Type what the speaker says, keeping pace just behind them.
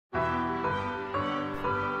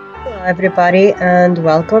Hello everybody and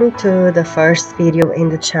welcome to the first video in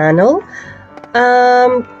the channel.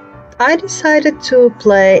 I decided to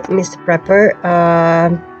play Mr. Prepper.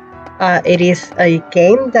 It is a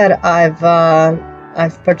game that I've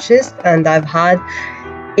purchased and I've had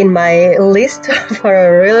in my list for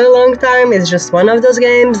a really long time. It's just one of those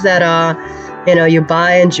games that you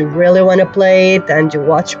buy and you really want to play it and you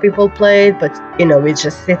watch people play it, but it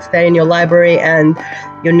just sits there in your library and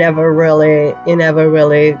you never really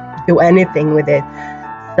do anything with it.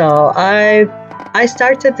 So I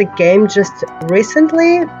started the game just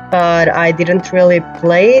recently, but I didn't really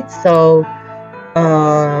play it, so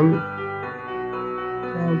I'll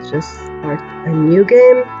just start a new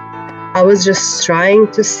game. I was just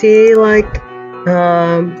trying to see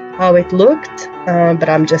how it looked, but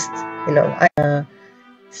I'm just I don't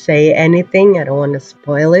say anything. I don't want to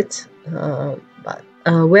spoil it, but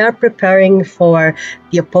we are preparing for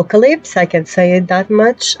the apocalypse. I can say it that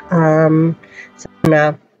much. So I'm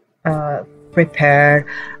gonna prepare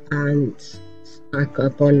and stock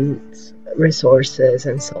up on resources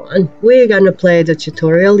and so on. We're gonna play the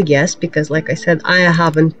tutorial, yes, because like I said, I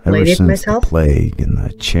haven't played it myself. Ever since the plague and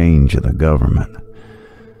the change of the government,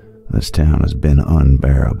 this town has been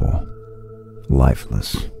unbearable,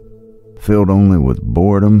 lifeless, filled only with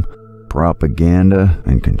boredom, propaganda,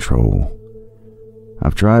 and control.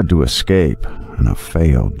 I've tried to escape, and I've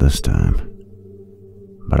failed this time.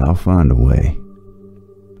 But I'll find a way.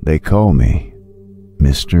 They call me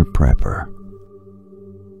Mr. Prepper.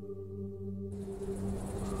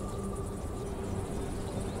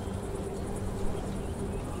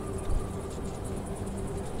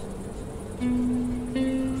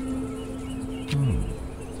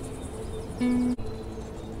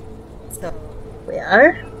 So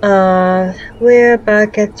we're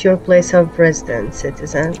back at your place of residence,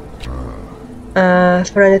 citizen.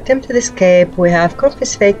 For an attempted escape, we have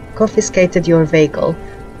confiscated your vehicle.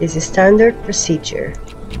 This is standard procedure.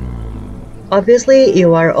 Obviously,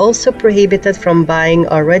 you are also prohibited from buying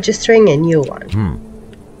or registering a new one.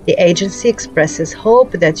 The agency expresses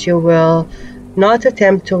hope that you will not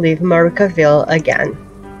attempt to leave Americaville again.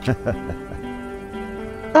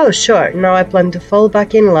 Oh, sure. Now I plan to fall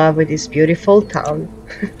back in love with this beautiful town.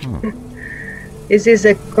 This is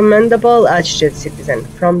a commendable attitude, citizen.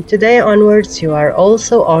 From today onwards, you are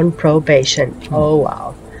also on probation. Oh,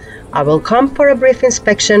 wow. I will come for a brief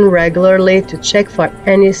inspection regularly to check for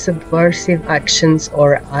any subversive actions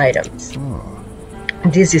or items.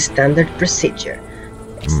 This is standard procedure.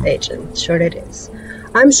 Yes, agent. Sure it is.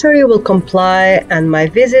 I'm sure you will comply, and my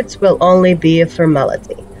visits will only be a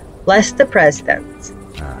formality. Bless the president.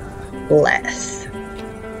 Bless.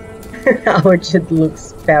 Orchid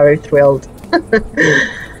looks very thrilled.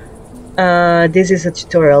 This is a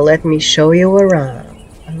tutorial. Let me show you around.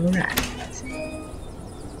 Alright.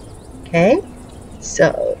 Okay.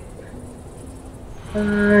 So,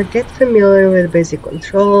 get familiar with basic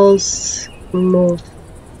controls. Move.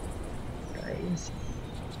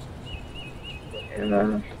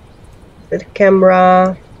 The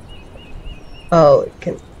camera. Oh, you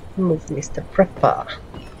can move Mr. Prepper.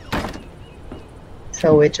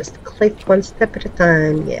 So we just click one step at a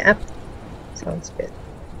time. Yep. Sounds good.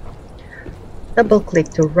 Double click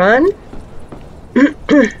to run.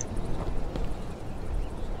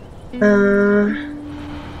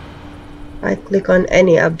 I click on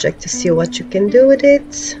any object to see what you can do with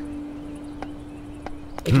it.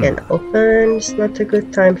 You can open. It's not a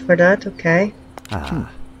good time for that. Okay.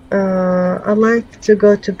 I like to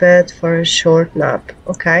go to bed for a short nap.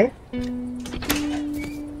 Okay.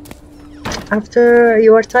 After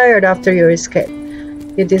you are tired after your escape,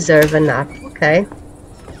 you deserve a nap. Okay.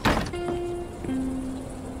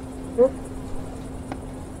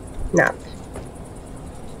 Nap.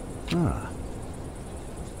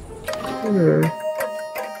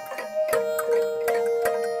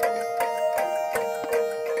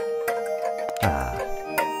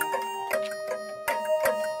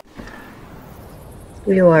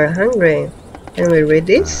 You are hungry. Can we read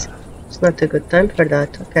this? It's not a good time for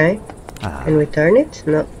that. Okay. Can we turn it?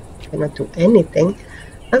 No, cannot do anything.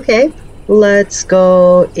 Okay, let's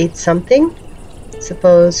go eat something.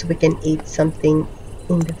 Suppose we can eat something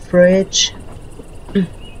in the fridge.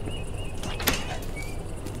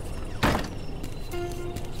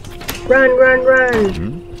 Run, run,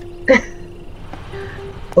 run!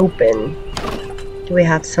 Open. Do we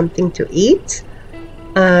have something to eat?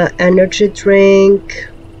 Energy drink,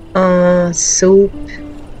 soup,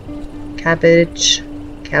 cabbage,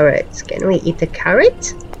 carrots. Can we eat a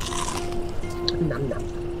carrot? Nom nom.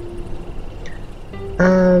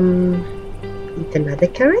 Eat another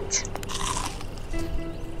carrot.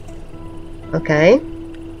 Okay.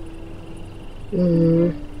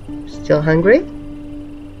 Still hungry?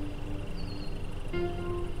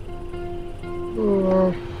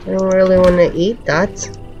 Oh, I don't really want to eat that.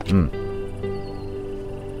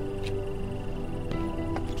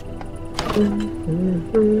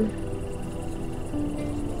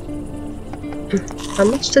 How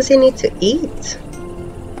much does he need to eat?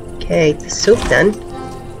 Okay, the soup then.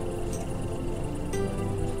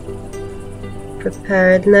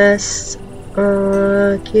 Preparedness.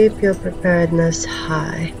 Keep your preparedness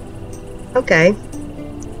high. Okay.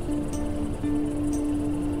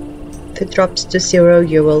 If it drops to 0,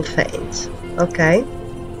 you will faint. Okay.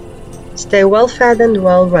 Stay well fed and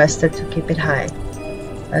well rested to keep it high.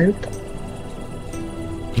 And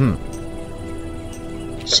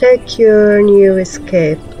check your new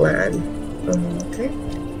escape plan. Okay.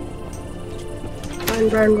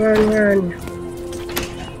 Run.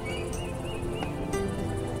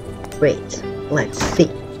 Great. Let's see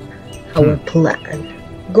our plan.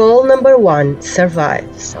 Goal number 1, survive.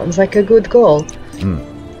 Sounds like a good goal.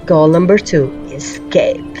 Goal number 2,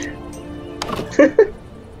 escape.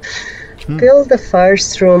 Build the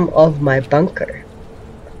first room of my bunker.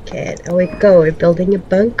 Okay, there we go. We're building a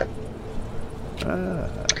bunker.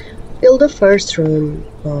 Build the first room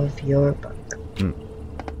of your bunker.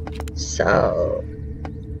 So,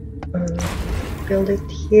 build it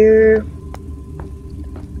here.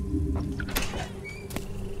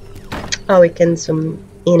 Oh, we can zoom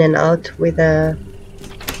in and out with a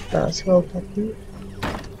mouse wheel button.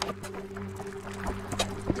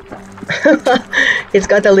 He's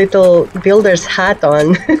got a little builder's hat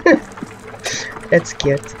on. That's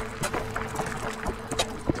cute.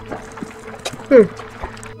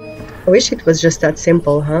 I wish it was just that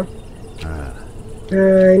simple, huh?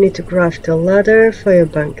 You need to craft a ladder for your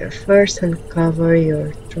bunker first and cover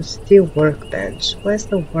your trusty workbench. Where's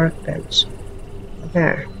the workbench?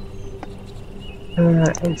 There.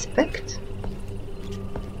 Inspect.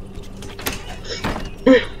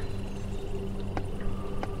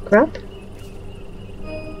 Grab.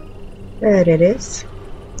 There it is.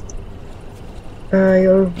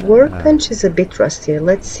 Your workbench is a bit rusty.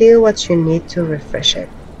 Let's see what you need to refresh it.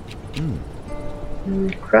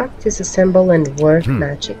 Craft, disassemble, and work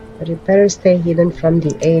magic, but it better stay hidden from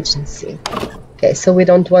the agency. Okay, so we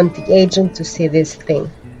don't want the agent to see this thing.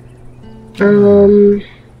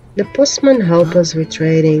 The postman helped us with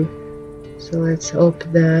trading, so let's hope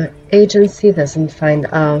the agency doesn't find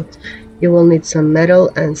out. You will need some metal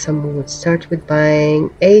and some wood. Start with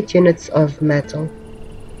buying 8 units of metal.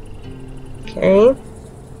 Okay,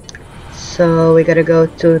 so we gotta go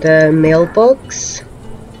to the mailbox.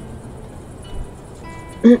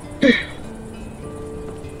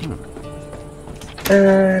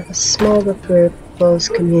 A small but very close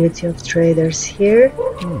community of traders here.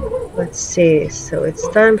 Let's see, so it's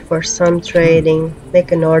time for some trading.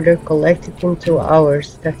 Make an order, collect it in 2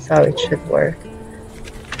 hours. That's how it should work.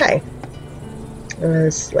 Okay,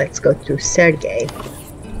 let's go to Sergey.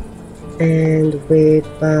 And we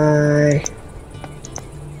buy...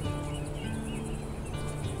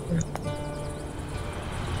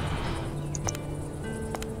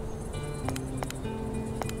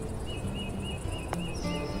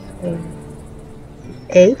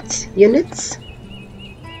 eight units.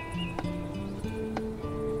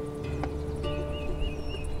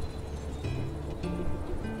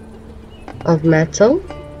 Of metal.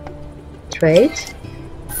 Trade.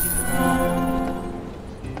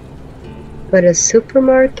 But a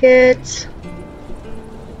supermarket.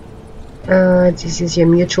 This is your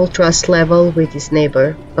mutual trust level with this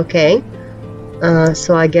neighbor. Okay.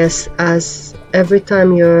 So I guess as every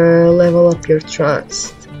time you level up your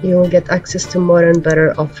trust, you will get access to more and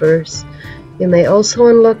better offers. You may also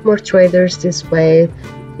unlock more traders this way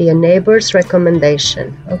via neighbor's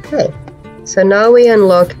recommendation. Okay, so now we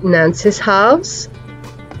unlock Nancy's house.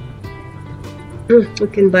 We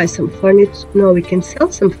can buy some furniture. No, we can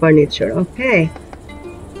sell some furniture. Okay.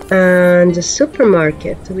 And the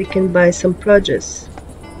supermarket, we can buy some produce.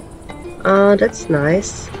 That's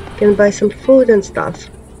nice. We can buy some food and stuff.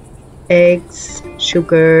 Eggs,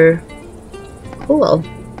 sugar. Cool.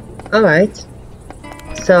 Alright,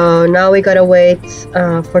 so now we gotta wait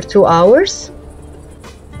for 2 hours.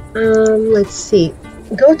 Let's see.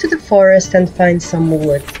 Go to the forest and find some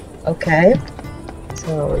wood. Okay,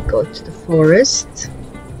 so we go to the forest.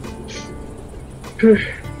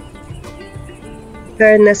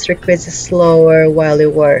 Preparedness increases slower while you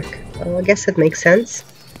work. Well, I guess that makes sense.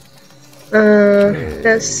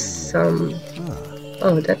 There's some...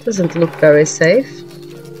 Oh, that doesn't look very safe.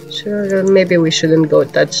 Sure, maybe we shouldn't go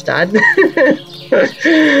touch that.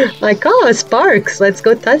 Like, oh, sparks, let's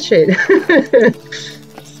go touch it.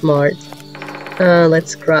 Smart.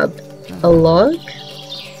 Let's grab a log.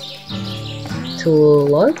 2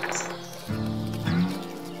 logs.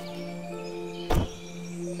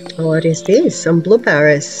 What is this? Some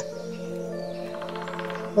blueberries.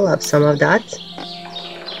 We'll have some of that.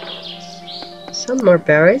 Some more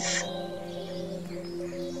berries.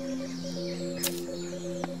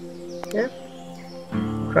 Yeah.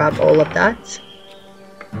 Grab all of that.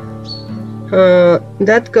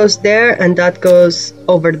 That goes there and that goes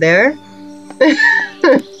over there.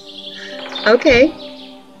 Okay.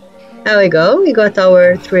 There we go. We got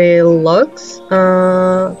our 3 logs.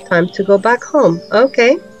 Time to go back home.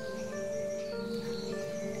 Okay.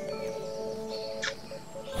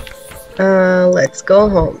 Let's go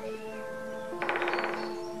home.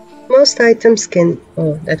 Most items can...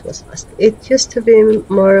 Oh, that was fast. It used to be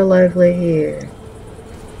more lively here.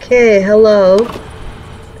 Okay, hello.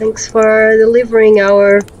 Thanks for delivering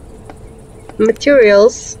our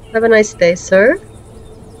materials. Have a nice day, sir.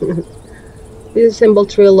 We assemble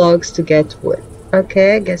 3 logs to get wood.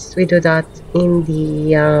 Okay, I guess we do that in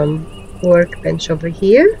the workbench over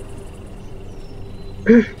here.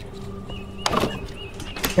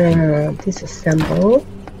 Disassemble.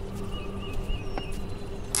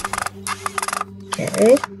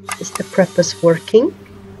 Okay, is the preppers working?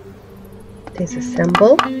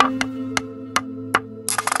 Disassemble.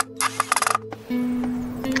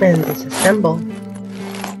 And disassemble.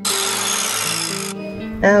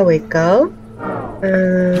 There we go.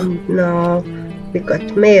 And now we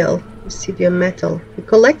got mail. Receive your metal. We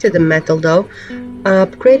collected the metal though.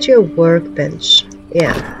 Upgrade your workbench.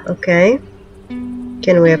 Yeah, okay.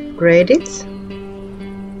 Can we upgrade it?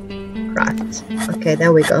 Craft. Okay,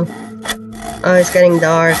 there we go. Oh, it's getting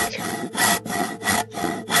dark.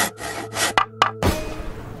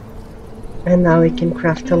 And now we can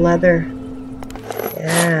craft a leather.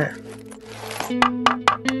 Yeah.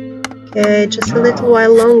 Okay, just a little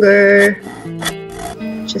while longer.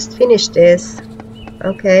 Just finish this.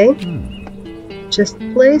 Okay. Just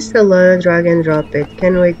place the leather, drag and drop it.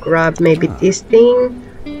 Can we grab maybe this thing?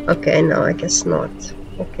 Okay, no, I guess not.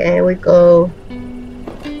 Okay, we go.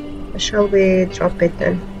 Shall we drop it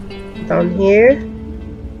then? Down here.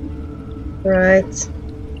 Right.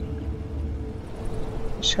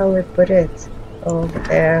 Shall we put it over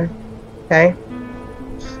there? Okay.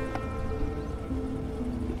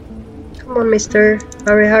 Come on, mister.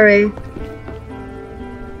 Hurry, hurry.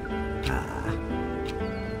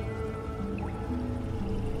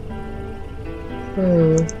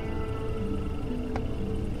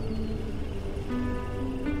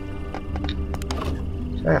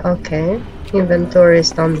 Okay, inventory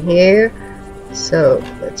is down here, so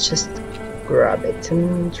let's just grab it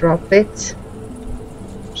and drop it.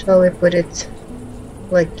 Shall we put it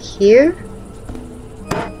like here?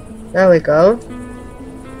 There we go.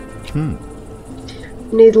 You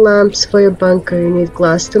need lamps for your bunker, you need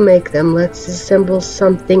glass to make them. Let's assemble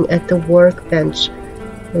something at the workbench.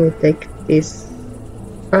 Let me take this.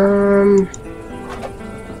 And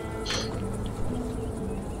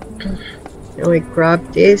we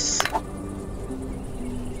grab this.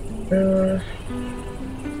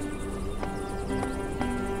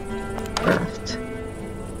 Craft.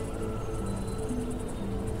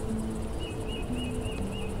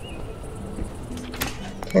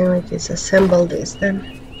 Can we disassemble this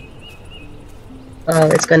then? Oh,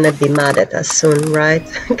 it's gonna be mad at us soon, right?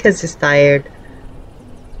 Because it's tired.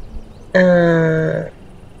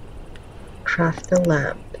 Craft a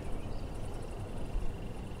lamp.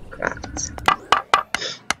 Craft.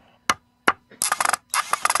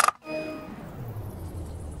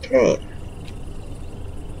 Okay.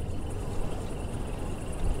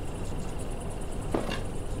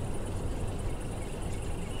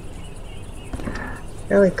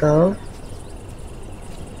 There we go.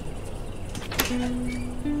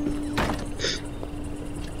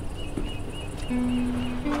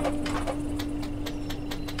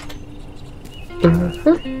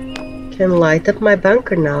 Can light up my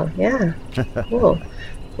bunker now. Yeah. Cool.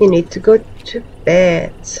 You need to go to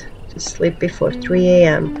bed. To sleep before 3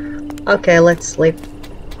 a.m. Okay, let's sleep.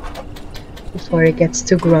 Before he gets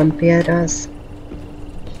too grumpy at us.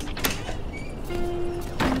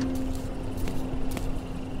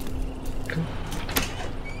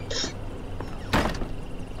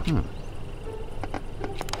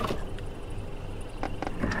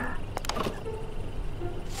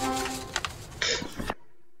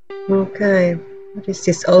 Okay, what is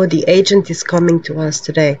this? Oh, the agent is coming to us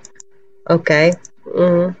today. Okay.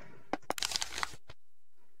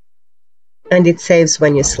 And it saves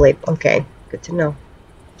when you sleep. Okay, good to know.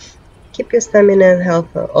 Keep your stamina and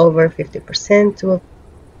health over 50% to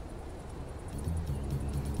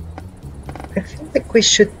I feel like we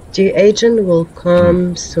should. The agent will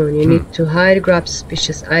come soon. You need to hide, grab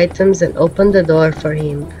suspicious items, and open the door for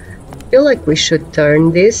him. I feel like we should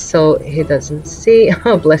turn this so he doesn't see.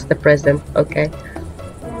 Oh, bless the president. Okay.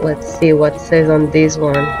 Let's see what it says on this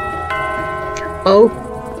one. Oh.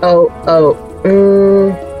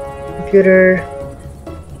 Computer.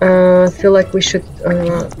 I feel like we should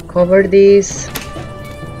cover these.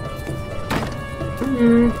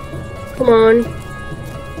 Come on.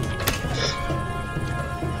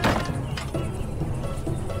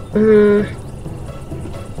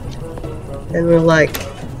 Then we'll like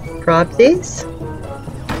prop these.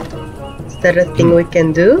 Is that a thing we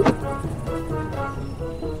can do?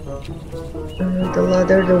 The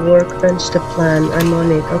ladder, the workbench, the plan. I'm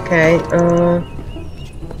on it. Okay.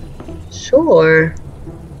 Sure.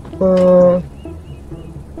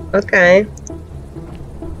 Okay.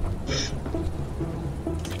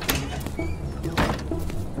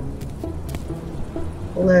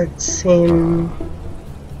 Let's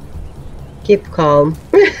keep calm.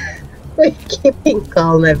 We're keeping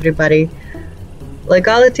calm, everybody.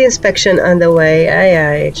 Legality inspection underway.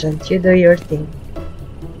 Aye, agent, you do your thing.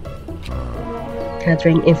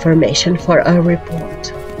 Gathering information for a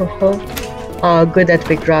report. Oh, good that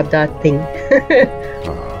we grabbed that thing.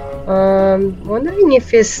 Wondering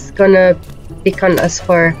if he's gonna pick on us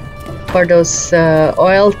for those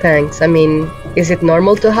oil tanks. I mean, is it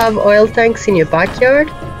normal to have oil tanks in your backyard?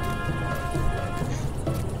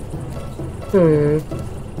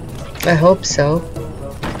 I hope so.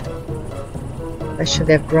 I should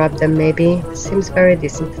have grabbed them maybe. Seems very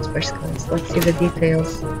decent at first glance. Let's see the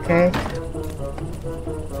details, okay?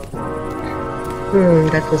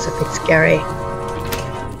 That was a bit scary.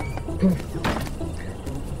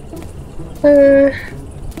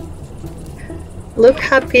 Look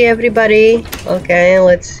happy, everybody. Okay,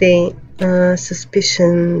 let's see.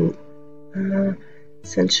 Suspicion.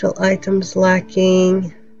 Essential items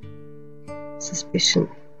lacking. Suspicion.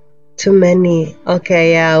 Too many.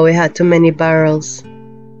 Okay, yeah, we had too many barrels.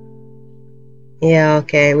 Yeah,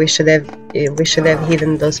 okay, we should have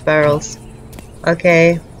hidden those barrels.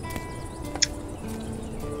 Okay.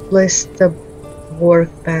 Place the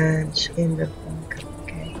workbench in the bunker.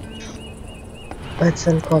 Okay. Let's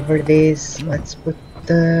uncover this. Let's put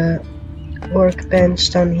the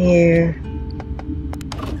workbench down here.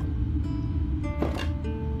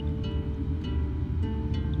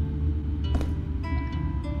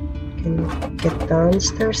 Can you get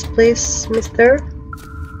downstairs, please, mister?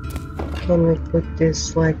 Can we put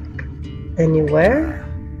this like anywhere?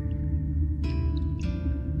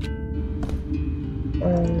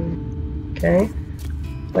 Okay.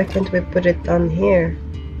 Why can't we put it down here?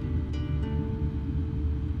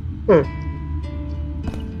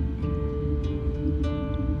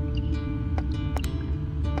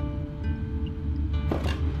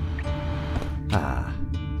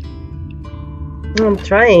 I'm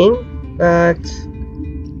trying, but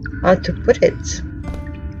how to put it?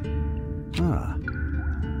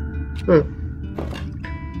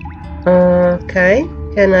 Okay,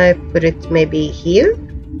 can I put it maybe here?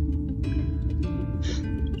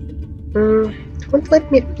 Won't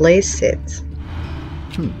let me place it.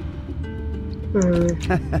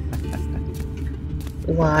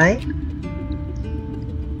 Why?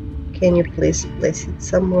 Can you please place it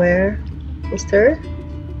somewhere, mister?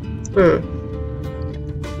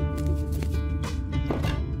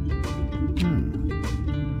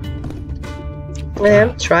 I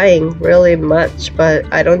am trying really much, but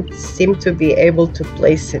I don't seem to be able to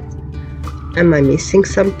place it. Am I missing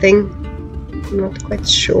something? I'm not quite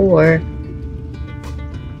sure.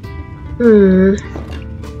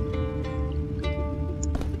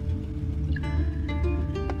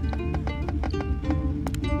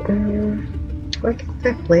 Where can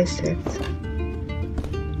I place it?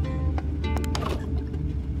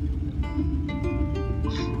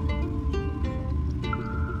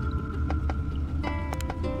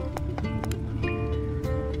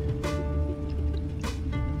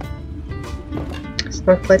 It's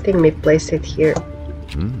not letting me place it here.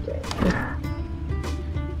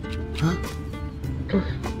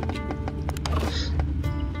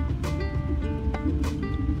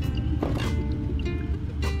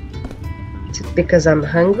 Is it because I'm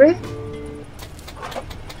hungry?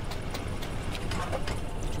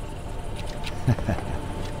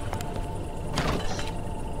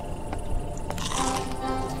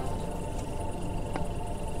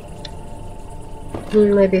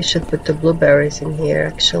 Maybe I should put the blueberries in here,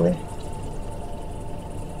 actually.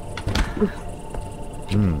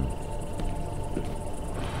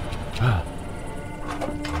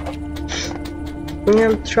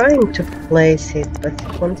 I'm trying to place it, but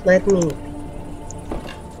it won't let me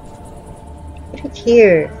it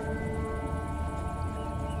here.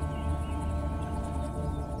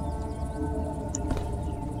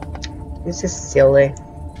 This is silly.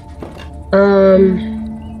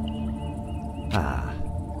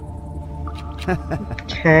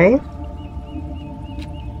 Okay.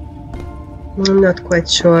 I'm not quite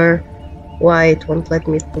sure why it won't let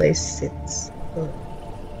me place it.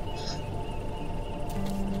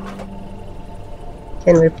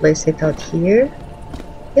 Can we place it out here?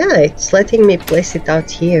 Yeah, it's letting me place it out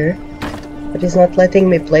here, but it's not letting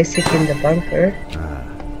me place it in the bunker.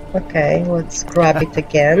 Okay, let's grab it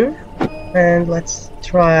again, and let's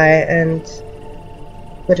try and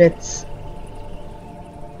put it...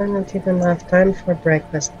 I don't even have time for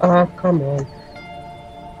breakfast. Oh, come on.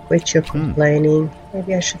 Quit you complaining.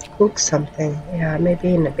 Maybe I should cook something. Yeah,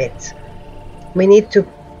 maybe in a bit. We need to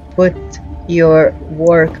put your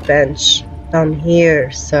workbench down here,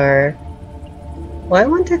 sir. Why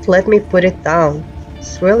won't it let me put it down?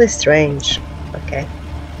 It's really strange. Okay.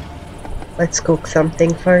 Let's cook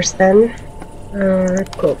something first then.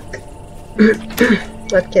 Cook.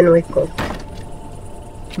 What can we cook?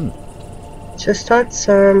 Just add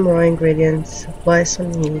some raw ingredients, apply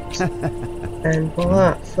some heat, and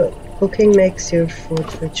voila, food. Cooking makes your food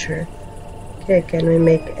richer. Okay, can we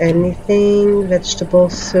make anything? Vegetable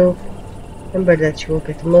soup. Remember that you will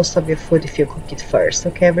get most of your food if you cook it first.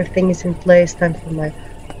 Okay, everything is in place. Time for my...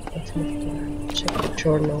 check the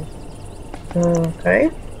journal.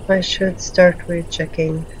 Okay, I should start with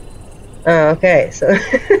checking... okay, so...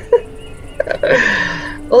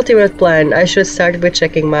 Ultimate plan. I should start with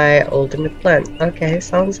checking my ultimate plan. Okay,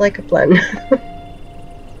 sounds like a plan.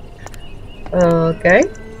 Okay.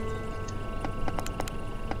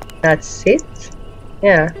 That's it.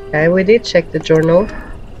 Yeah, okay, we did check the journal.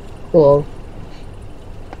 Cool.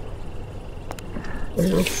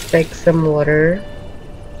 Let's take some water.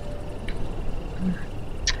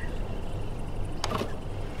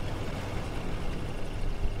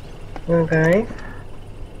 Okay.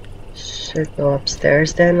 Should go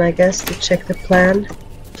upstairs then, I guess, to check the plan.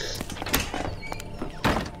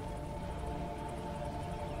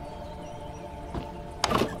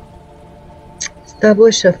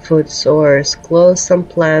 Establish a food source. Close some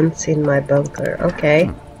plants in my bunker. Okay.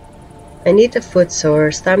 I need a food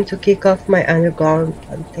source. Time to kick off my underground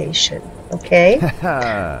plantation. Okay.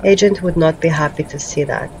 Agent would not be happy to see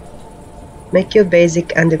that. Make your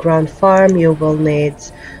basic underground farm. You will need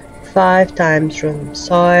 5 times room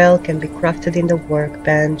soil, can be crafted in the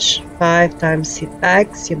workbench. 5 times seed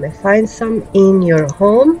bags, you may find some in your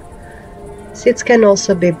home. Seeds can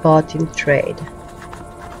also be bought in trade.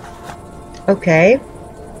 Okay.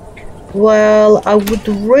 Well, I would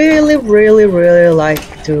really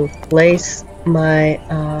like to place my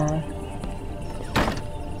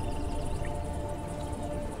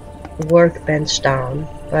workbench down,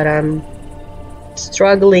 but I'm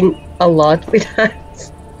struggling a lot with that.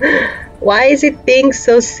 Why is it being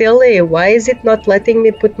so silly? Why is it not letting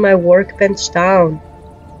me put my workbench down?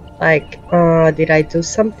 Like, did I do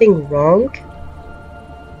something wrong?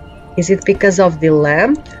 Is it because of the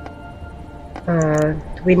lamp?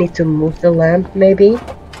 Do we need to move the lamp, maybe?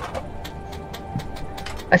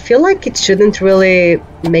 I feel like it shouldn't really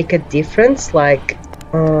make a difference. Like,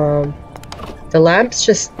 the lamp's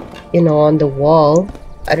just, you know, on the wall.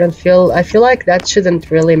 I feel like that shouldn't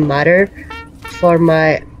really matter for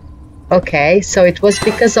my... Okay, so it was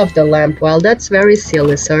because of the lamp. Well, that's very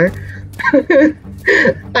silly, sir.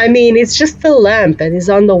 I mean, it's just a lamp and it's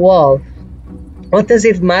on the wall. What does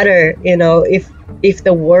it matter, you know, if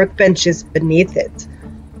the workbench is beneath it?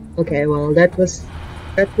 Okay, well, that was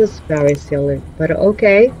very silly, but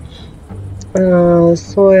okay.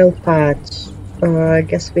 Soil patch. I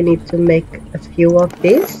guess we need to make a few of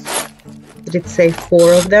these. Did it say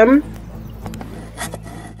 4 of them?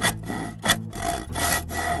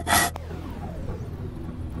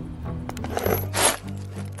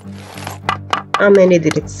 How many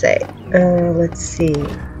did it say? Let's see.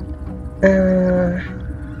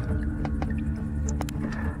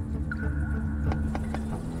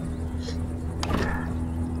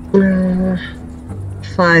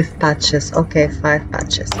 5 patches. Okay, 5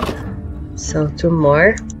 patches. So 2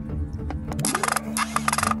 more.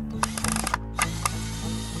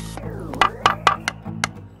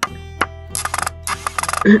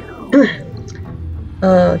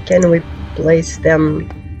 Can we place them?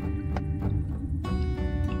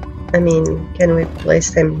 I mean, can we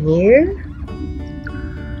place them here?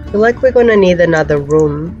 I feel like we're gonna need another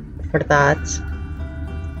room for that.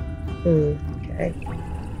 Okay.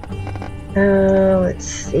 Let's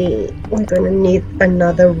see. We're gonna need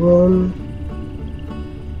another room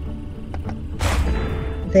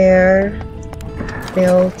there.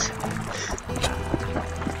 built.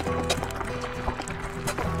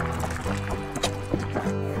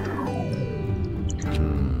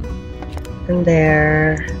 And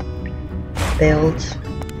there, built.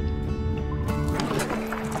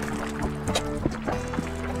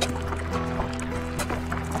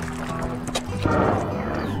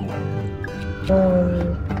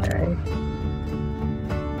 Okay.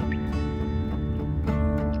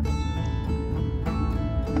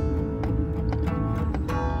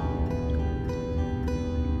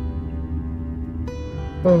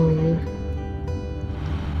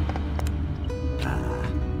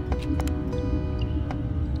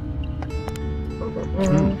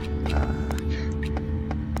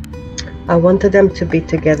 I wanted them to be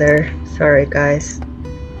together. Sorry, guys.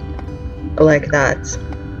 Like that.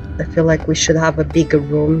 I feel like we should have a bigger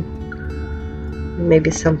room.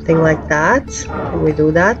 Maybe something like that. Can we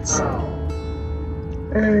do that?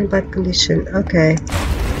 Bad condition. Okay.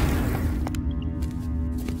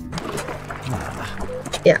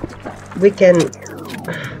 Yeah, we can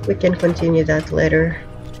continue that later.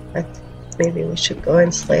 But maybe we should go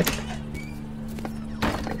and sleep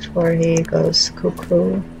before he goes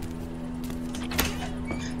cuckoo.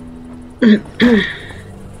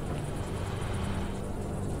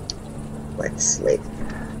 Let's sleep.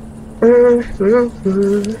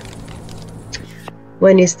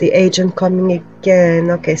 When is the agent coming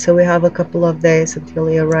again? Okay, so we have a couple of days until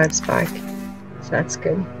he arrives back. So that's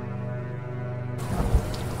good.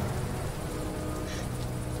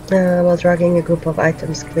 While dragging a group of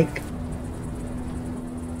items, click.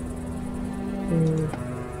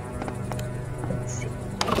 Let's see.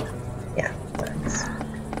 Yeah, thanks.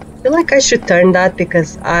 I feel like I should turn that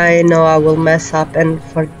because I know I will mess up and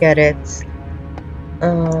forget it.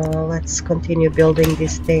 Let's continue building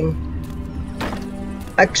this thing.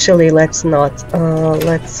 Actually, let's not.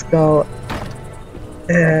 Let's go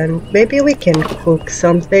and maybe we can cook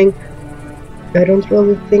something. I don't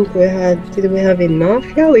really think we had... Did we have enough?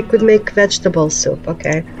 Yeah, we could make vegetable soup.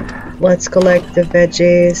 Okay. Let's collect the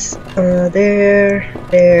veggies. There.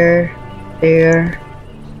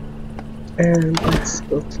 And let's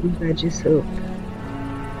cook some veggie soup.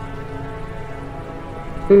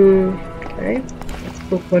 Okay. Let's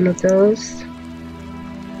cook one of those.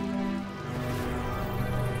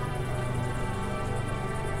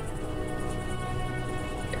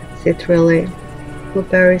 That's it, really.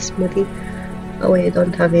 Blueberry smoothie. Oh, you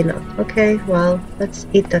don't have enough. Okay, well, let's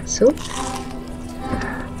eat that soup.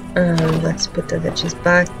 Let's put the veggies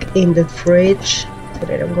back in the fridge so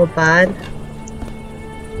they don't go bad.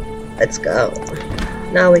 Let's go.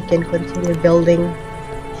 Now we can continue building.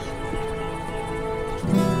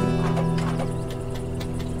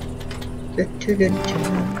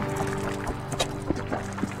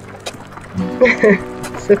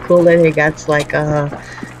 So cool that he gets like a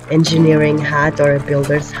engineering hat or a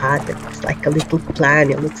builder's hat. It's like a little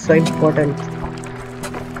plan. It looks so important.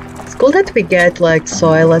 It's cool that we get like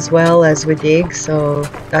soil as well as we dig, so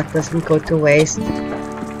that doesn't go to waste.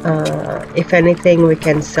 If anything, we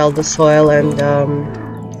can sell the soil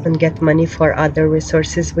and get money for other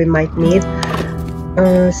resources we might need.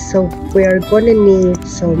 So we are gonna need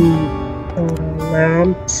some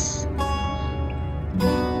lamps.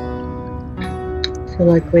 So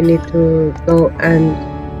like we need to go and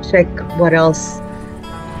check what else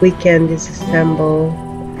we can disassemble.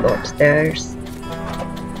 Go upstairs.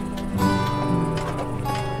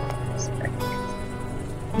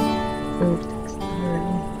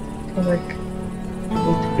 So like, I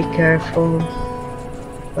need to be careful.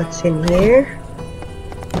 What's in here?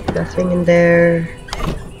 Nothing in there.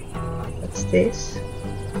 What's this?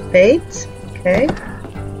 Bait? Okay.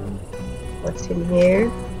 What's in here?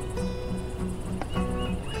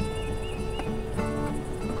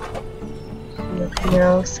 Nothing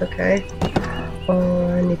else, okay. Oh,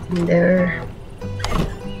 anything there?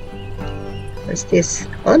 What's this?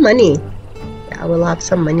 Oh, money. Yeah, we'll have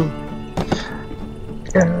some money.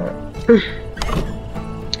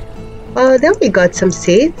 Oh, then we got some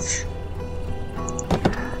seeds.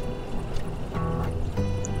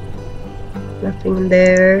 Nothing in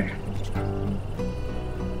there.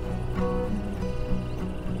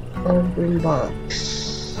 Oh, green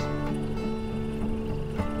box.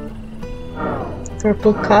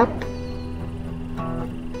 Purple cup.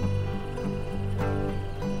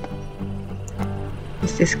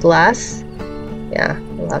 Is this glass? Yeah,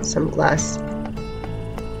 we'll have some glass.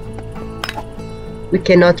 We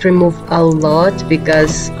cannot remove a lot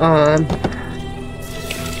because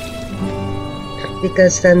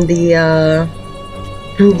then the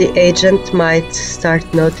agent might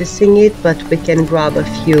start noticing it, but we can grab a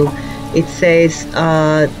few it says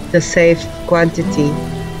the safe quantity.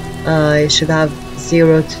 You should have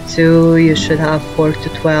 0 to 2, you should have 4 to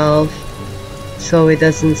 12, so it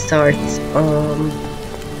doesn't start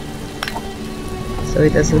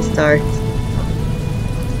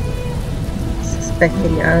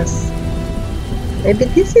suspecting us. Maybe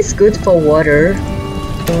this is good for water.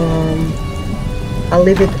 I'll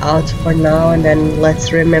leave it out for now, and then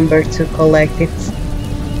let's remember to collect it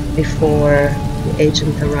before the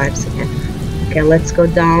agent arrives again. Okay, let's go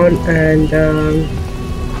down and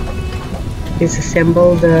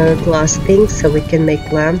disassemble the glass things so we can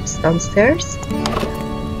make lamps downstairs.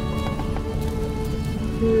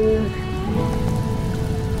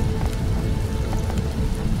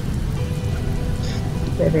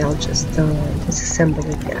 Maybe I'll just disassemble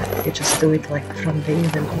it. Yeah, you just do it like from the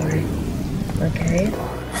inventory. Okay,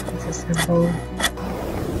 disassemble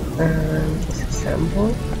and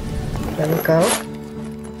disassemble. There we go.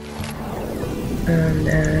 And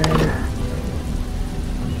then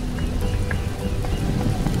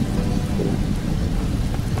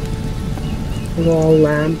wall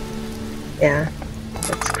lamp. Yeah,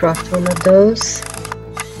 let's craft one of those.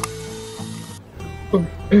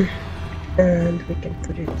 And we can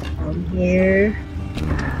put it on here.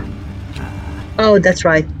 Oh, that's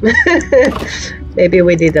right. Maybe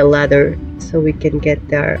we need a ladder so we can get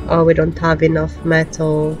there. Oh, we don't have enough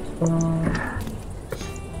metal.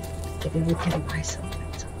 Maybe we can buy some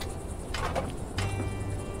metal.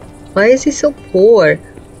 Why is he so poor?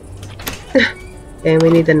 Okay, we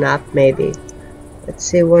need a nap maybe. Let's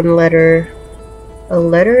see, one letter. A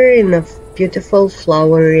letter in a beautiful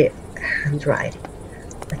flowery handwriting.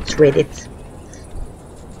 Let's read it.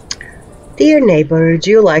 Dear neighbor, do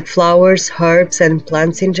you like flowers, herbs, and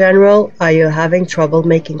plants in general? Are you having trouble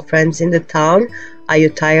making friends in the town? Are you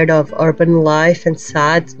tired of urban life and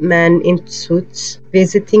sad men in suits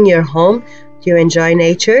visiting your home? Do you enjoy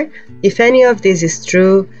nature? If any of this is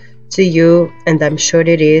true to you, and I'm sure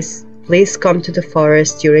it is, please come to the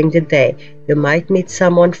forest during the day. You might meet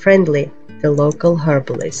someone friendly, the local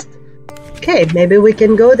herbalist. Okay, maybe we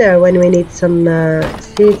can go there when we need some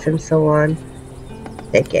seeds and so on.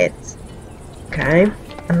 Take it. Okay.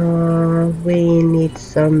 We need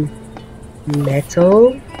some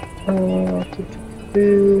metal.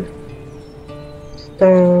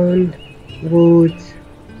 Stone, wood,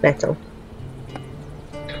 metal.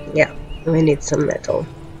 Yeah, we need some metal.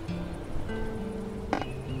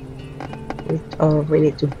 We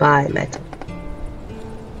need to buy metal.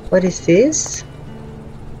 What is this?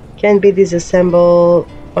 Can be disassembled.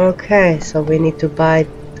 Okay, so we need to buy.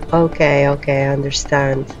 Okay, I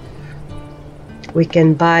understand. We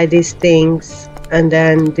can buy these things and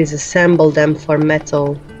then disassemble them for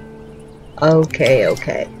metal. Okay.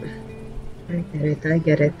 I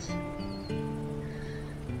get it.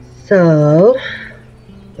 So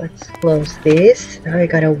let's close this. Now I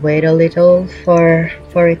gotta wait a little for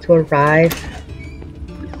it to arrive.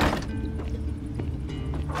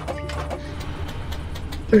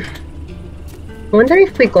 I wonder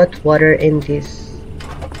if we got water in this.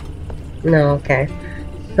 No, okay.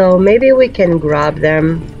 So maybe we can grab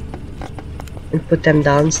them and put them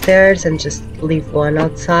downstairs and just leave one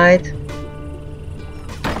outside.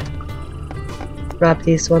 Grab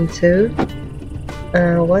this one too.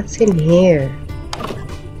 What's in here?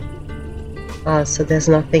 Oh, so there's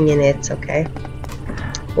nothing in it, okay.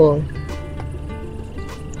 Cool.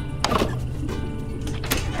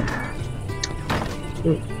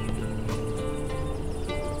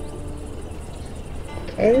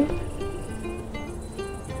 Okay.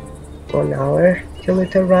 1 hour till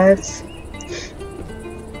it arrives.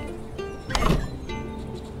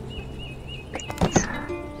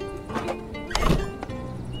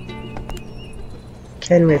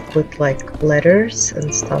 Can we put like letters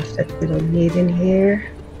and stuff that we don't need in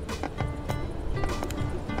here?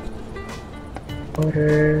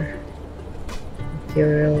 Water,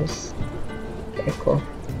 materials. Okay, cool.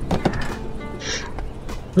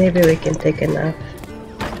 Maybe we can take a nap.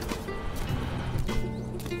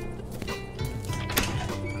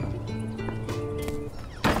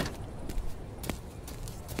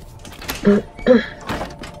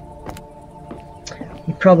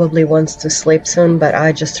 He probably wants to sleep soon, but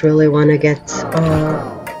I just really want to get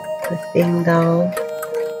the thing down.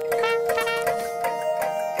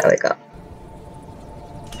 There we go.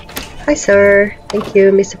 Hi sir, thank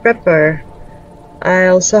you Mr. Prepper. I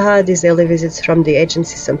also had these daily visits from the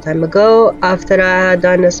agency some time ago after I had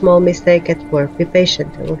done a small mistake at work. Be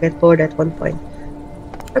patient, I will get bored at one point.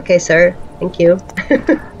 Okay sir, thank you.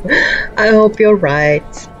 I hope you're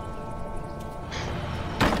right.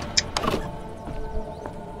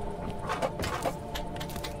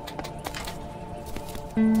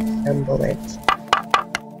 Assemble it.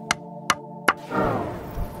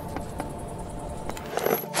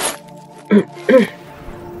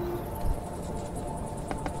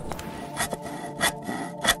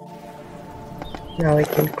 Now we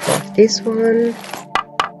can craft this one.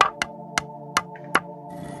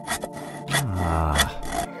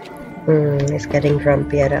 It's getting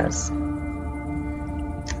grumpy at us.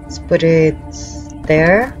 Let's put it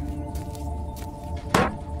there.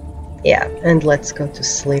 Yeah, and let's go to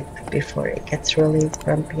sleep before it gets really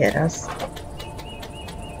grumpy at us.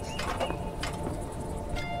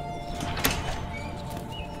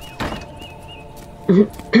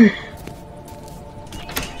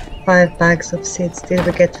 Five bags of seeds. Did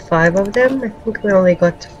we get 5 of them? I think we only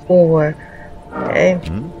got 4. Okay.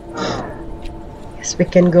 Guess we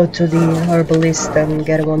can go to the herbalist and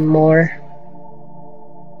get one more.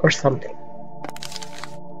 Or something.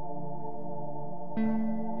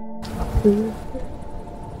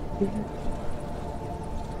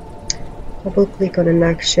 Double click on an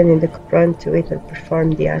action in the run to it and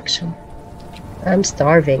perform the action. I'm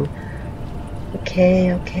starving.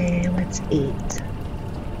 Okay, let's eat.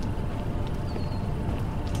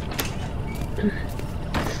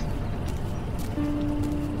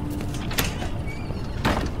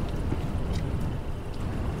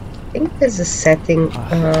 I think there's a setting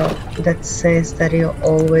that says that it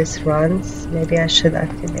always runs. Maybe I should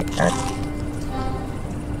activate that.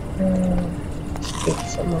 Eat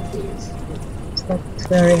some of these. It's not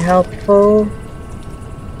very helpful.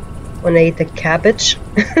 When I eat the cabbage.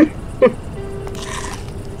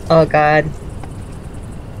 Oh god.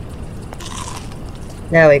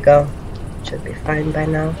 There we go. Should be fine by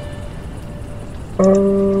now.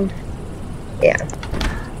 Yeah.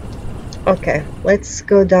 Okay, let's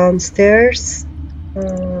go downstairs.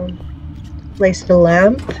 Place the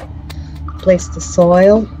lamp. Place the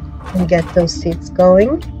soil. And get those seeds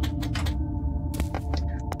going.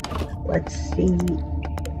 Let's see.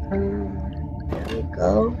 There we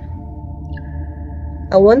go.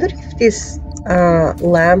 I wonder if this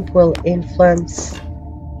lamp will influence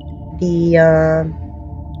the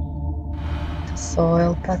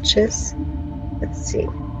soil patches. Let's see.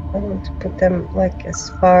 I want to put them like as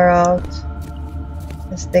far out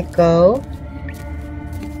as they go,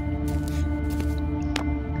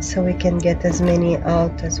 so we can get as many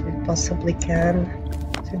out as we possibly can.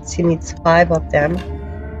 Since he needs 5 of them,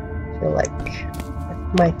 I feel like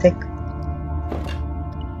it might take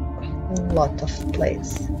a lot of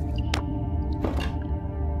place.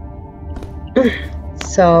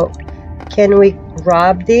 So, can we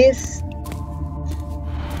grab these?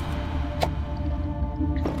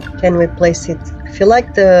 Can we place it? I feel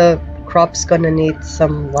like the crop's gonna need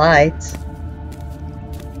some light,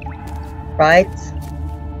 right?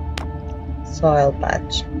 Soil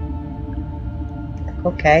patch.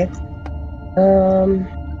 Okay.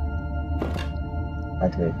 How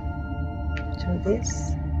do we do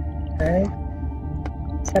this? Okay.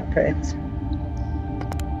 Separate.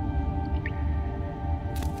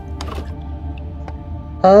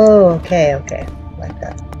 Oh, okay, like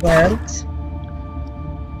that. Plant.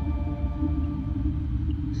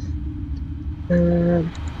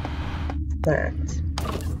 Plant.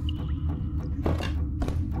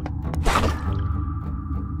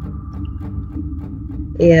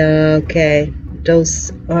 Yeah, okay.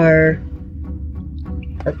 Those are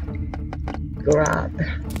a grab.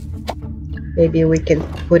 Maybe we can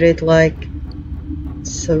put it like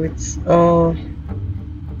so it's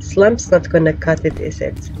slump's not gonna cut it, is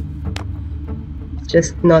it?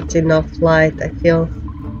 Just not enough light, I feel.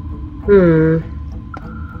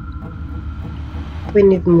 We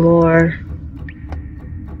need more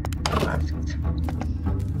left.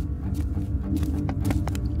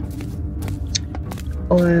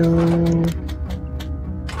 Oil.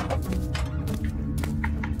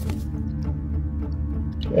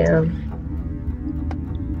 Yeah.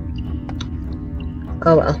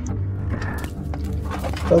 Oh well.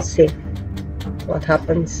 We'll see what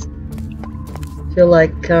happens. I feel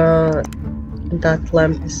like that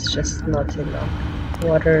lamp is just not enough.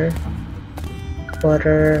 Water,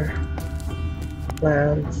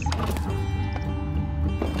 plants.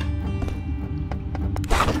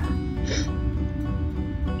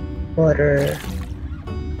 Water.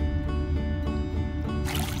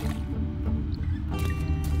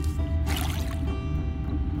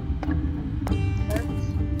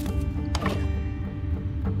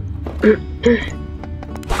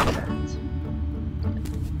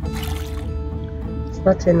 It's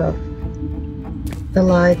not enough. The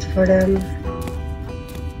light for them.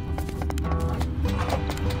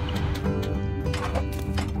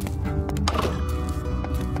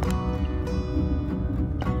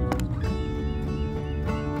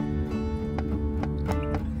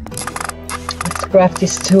 grab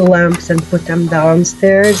these 2 lamps and put them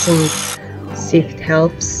downstairs and see if it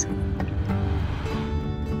helps.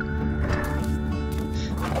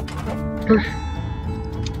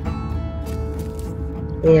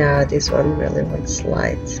 Yeah, this one really wants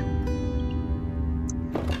light.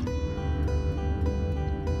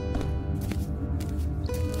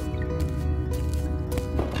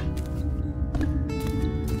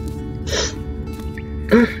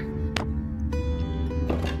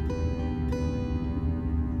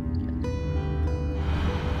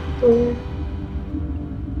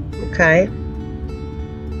 Okay.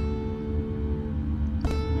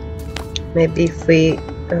 Maybe if we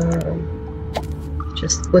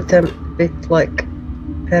just put them a bit like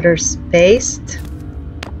better spaced,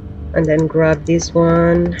 and then grab this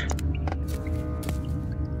one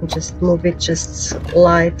and just move it just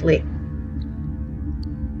slightly.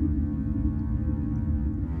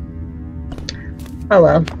 Oh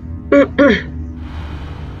well.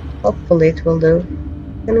 Hopefully it will do.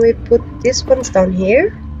 Can we put these ones down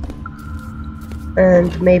here?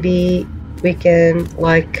 And maybe we can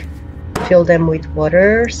like fill them with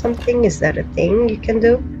water or something. Is that a thing you can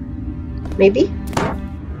do? Maybe?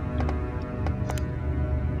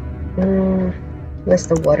 Where's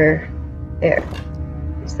the water? There.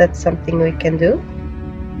 Is that something we can do?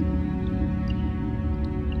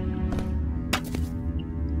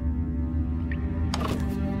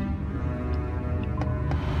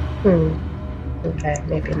 Okay,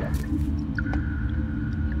 maybe not.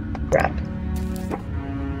 Grab.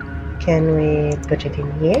 Can we put it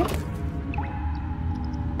in here?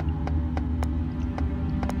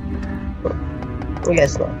 I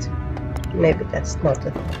guess not. Maybe that's not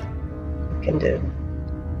a thing we can do.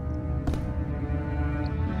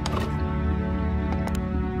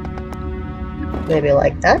 Maybe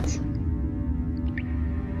like that.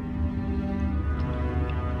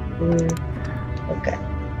 Okay.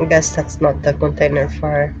 I guess that's not the container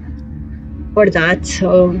for that,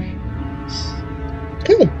 so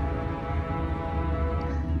okay.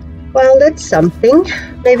 Well, that's something.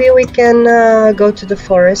 Maybe we can go to the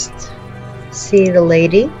forest, see the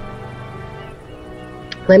lady.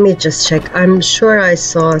 Let me just check. I'm sure I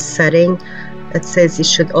saw a setting that says you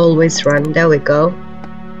should always run. There we go.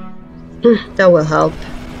 That will help.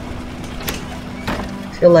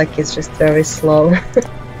 I feel like it's just very slow.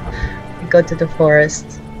 We go to the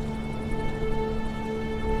forest.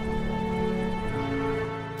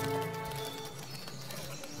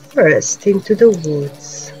 Forest into the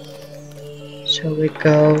woods. Shall we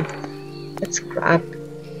go? Let's grab.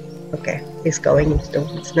 Okay, he's going into the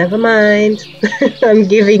woods. Never mind. I'm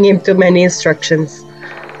giving him too many instructions.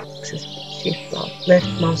 Shift left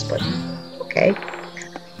mouse button. Okay.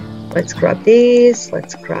 Let's grab this.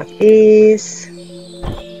 Let's grab this.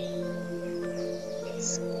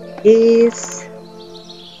 Let's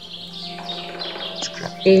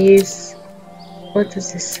grab this. What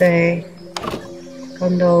does this say?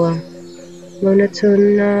 Gondola. Luna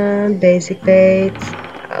tuna, basic bait.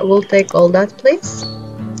 I will take all that, please.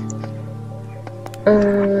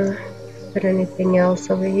 But anything else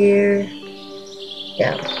over here?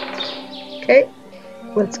 Yeah. Okay.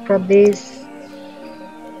 Let's grab this.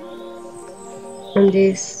 And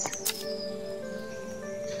this.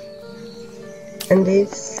 And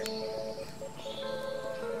this.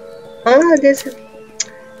 Ah, this is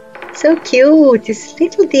so cute. This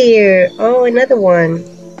little deer. Oh, another one.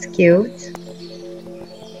 It's cute.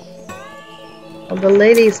 Well, the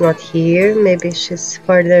lady is not here. Maybe she's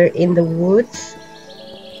further in the woods.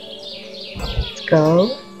 Let's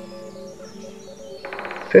go.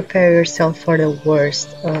 Prepare yourself for the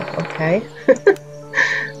worst. Okay.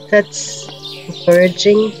 That's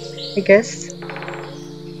encouraging, I guess.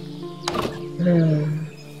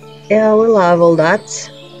 Yeah, we'll have all that.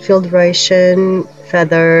 Field ration,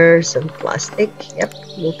 feathers, and plastic. Yep,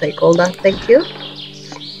 we'll take all that. Thank you.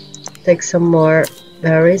 Take some more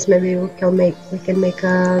berries. Maybe we can make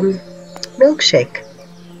a milkshake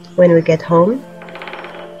when we get home.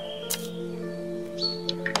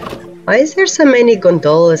 Why is there so many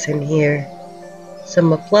gondolas in here?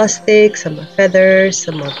 Some are plastic, some are feathers,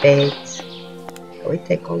 some are bait. Can we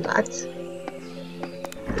take all that?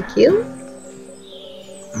 Thank you.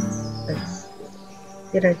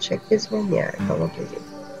 Did I check this one? Yeah, I probably did.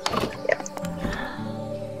 Yeah.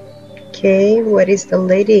 Okay, what is the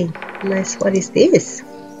lady? Nice, what is this?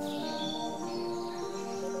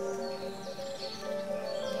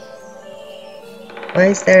 Why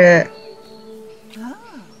is there a...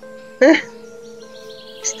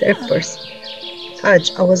 Is there a person?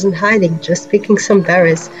 Touch, I wasn't hiding, just picking some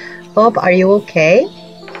berries. Bob, are you okay?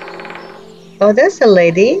 Oh, that's the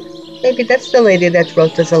lady. Maybe that's the lady that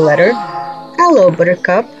wrote us a letter. Hello,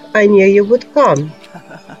 Buttercup. I knew you would come.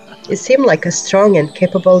 You seem like a strong and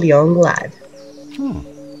capable young lad.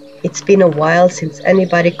 It's been a while since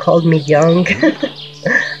anybody called me young.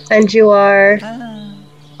 And you are...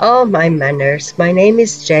 Oh, my manners. My name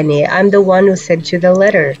is Jenny. I'm the one who sent you the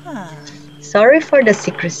letter. Sorry for the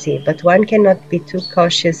secrecy, but one cannot be too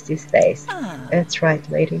cautious these days. That's right,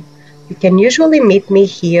 lady. You can usually meet me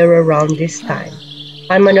here around this time.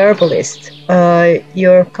 I'm an herbalist.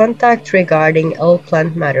 Your contact regarding all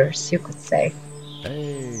plant matters, you could say.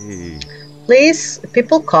 Hey. Please,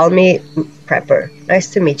 people call me Prepper.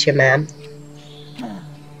 Nice to meet you, ma'am.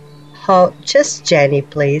 Oh, just Jenny,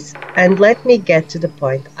 please. And let me get to the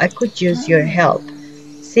point. I could use your help.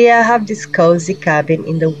 See, I have this cozy cabin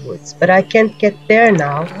in the woods, but I can't get there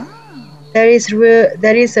now. There is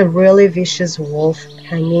a really vicious wolf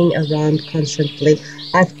hanging around constantly.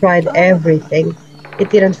 I've tried everything. It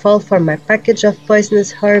didn't fall for my package of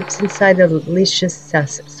poisonous herbs inside a delicious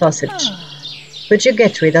sausage. Would you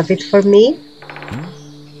get rid of it for me?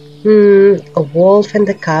 A wolf and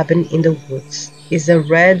a cabin in the woods. Is a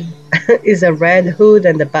red hood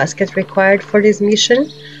and a basket required for this mission?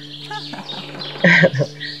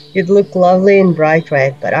 You'd look lovely in bright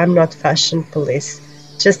red, but I'm not fashion police.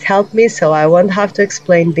 Just help me so I won't have to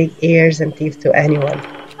explain big ears and teeth to anyone.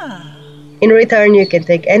 In return, you can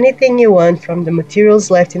take anything you want from the materials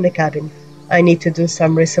left in the cabin. I need to do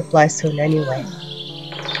some resupply soon anyway.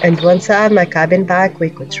 And once I have my cabin back, we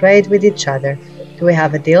could trade with each other. Do we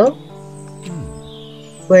have a deal?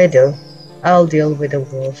 We do. I'll deal with the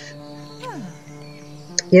wolf.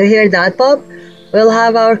 You hear that, Bob? We'll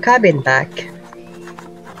have our cabin back.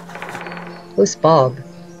 Who's Bob?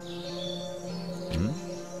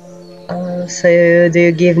 So do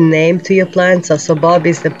you give name to your plants? So Bob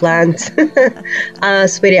is the plant.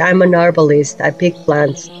 Sweetie, I'm an herbalist. I pick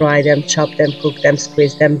plants, dry them, chop them, cook them,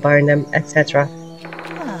 squeeze them, burn them, etc.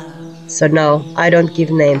 So no, I don't give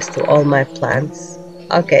names to all my plants.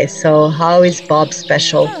 Okay, so how is Bob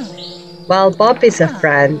special? Well, Bob is a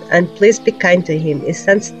friend, and please be kind to him. He's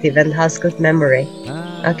sensitive and has good memory.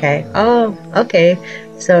 Okay. Oh, okay.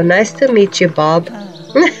 So nice to meet you, Bob.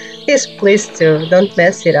 He's pleased to. Don't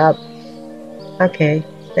mess it up. Okay.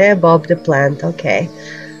 There, Bob the plant. Okay.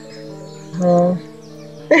 Oh.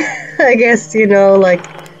 I guess, like,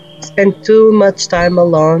 spend too much time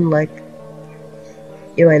alone, like,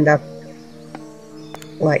 you end up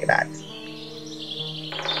like that.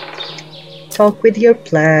 Talk with your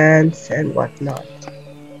plants and whatnot.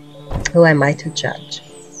 Who am I to judge?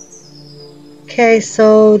 Okay,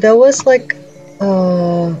 so there was like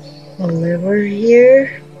a lever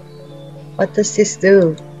here. What does this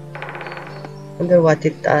do? Wonder what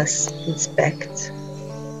it does. Inspect.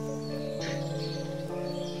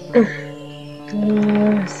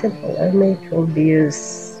 Simple element will be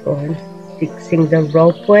used on fixing the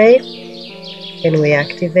ropeway. Can we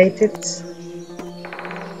activate it?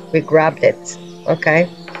 We grabbed it. Okay.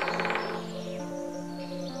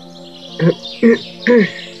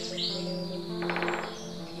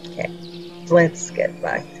 Okay, let's get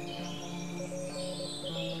back.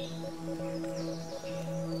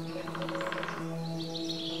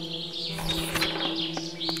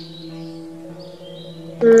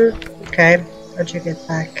 Okay, how'd you get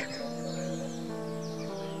back?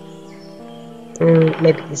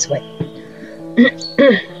 Maybe this way.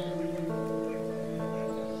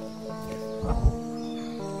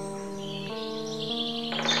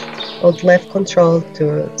 Hold left control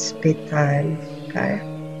to speed time. Okay.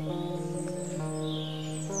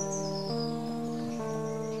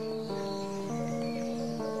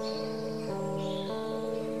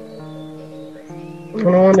 I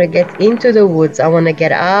don't want to get into the woods. I want to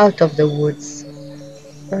get out of the woods.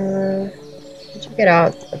 Did you get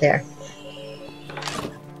out? There.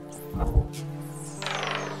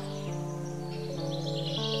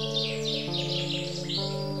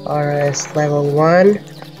 Forest level 1.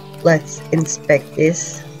 Let's inspect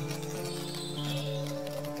this.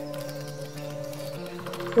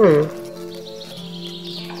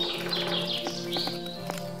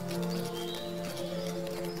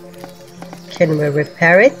 Can we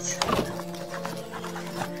repair it?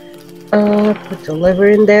 Put the lever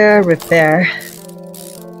in there, repair.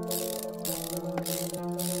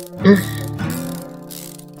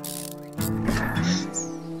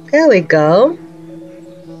 There we go.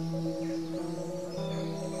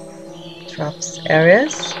 Drops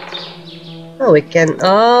areas. Oh, we can,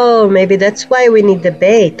 maybe that's why we need the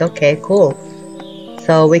bait. Okay, cool.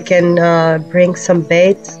 So we can bring some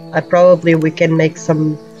bait. We can make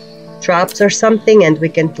some traps or something, and we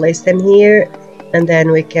can place them here, and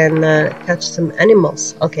then we can catch some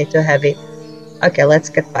animals. Okay, too heavy. Okay, let's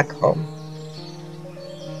get back home.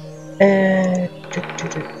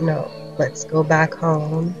 No, let's go back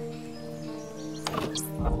home.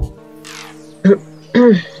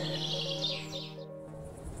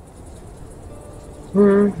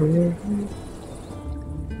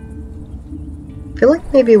 Feel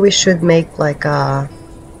like maybe we should make like a...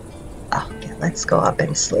 Okay, let's go up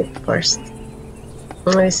and sleep first.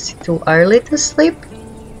 It's too early to sleep.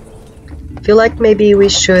 Feel like maybe we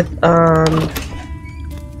should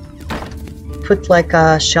put like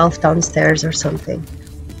a shelf downstairs or something.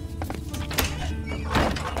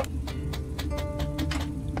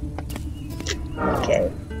 Okay,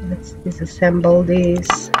 let's disassemble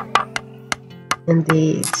these and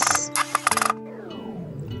these.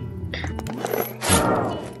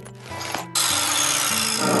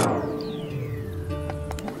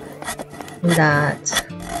 That.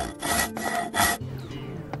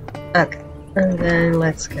 Okay, and then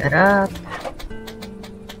let's get up.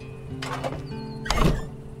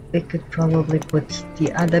 We could probably put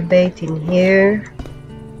the other bait in here.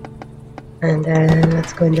 And then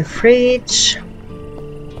let's go in the fridge.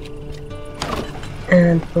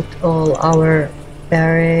 And put all our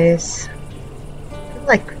berries.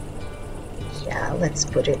 Like, yeah, let's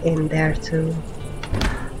put it in there too.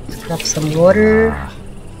 Let's grab some water.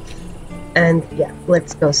 And yeah,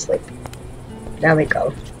 let's go sleep. There we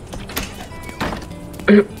go.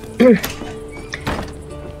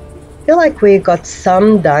 Feel like we got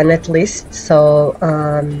some done at least, so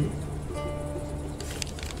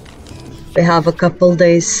we have a couple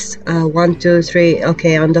days, 1, 2, 3.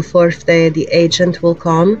 Okay, on the 4th day the agent will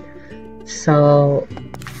come, so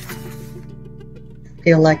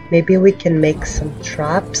feel like maybe we can make some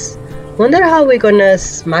traps. Wonder how we're gonna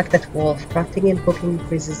smack that wolf. Crafting and cooking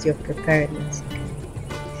increases your preparedness.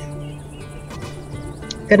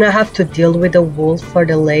 Gonna have to deal with the wolf for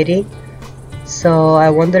the lady, so I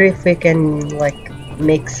wonder if we can like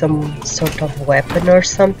make some sort of weapon or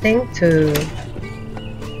something to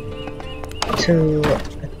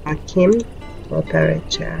attack him. Blueberry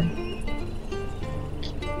jam.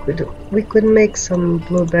 We could make some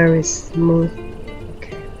blueberry smooth.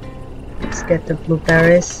 Okay, let's get the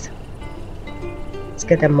blueberries. Let's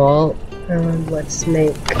get them all, and let's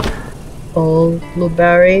make all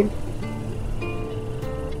blueberry.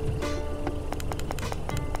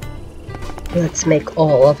 Let's make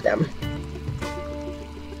all of them.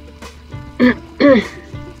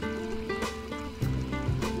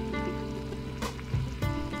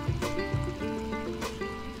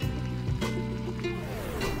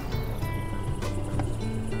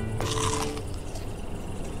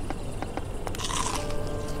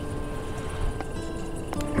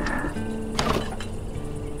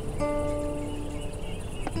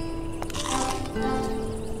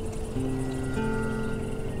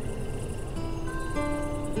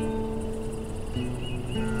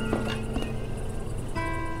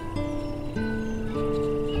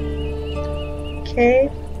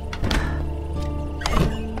 Okay.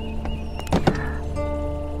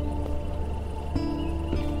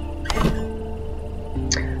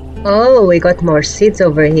 Oh, we got more seeds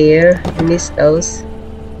over here. I missed those.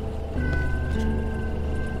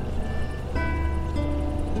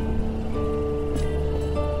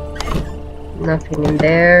 Nothing in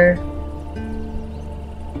there.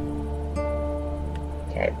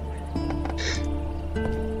 Okay.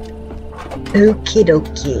 Okie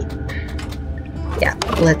dokie. Yeah,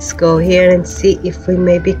 let's go here and see if we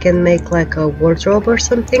maybe can make like a wardrobe or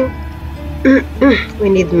something. We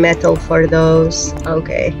need metal for those.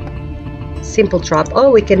 Okay. Simple trap.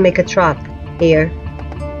 Oh, we can make a trap here.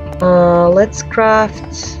 Let's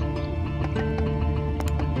craft...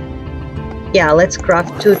 Yeah, let's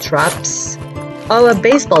craft 2 traps. Oh, a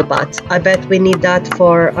baseball bat. I bet we need that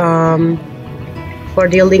for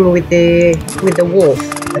dealing with the wolf.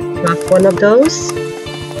 Let's craft one of those.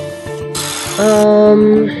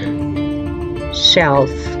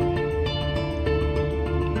 Shelf.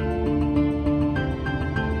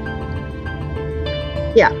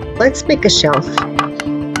 Yeah, let's make a shelf.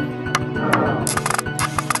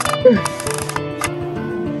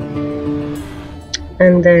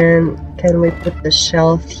 And then can we put the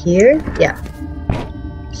shelf here? Yeah.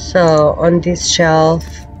 So on this shelf,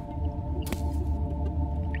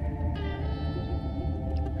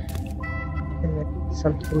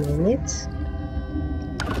 something in it.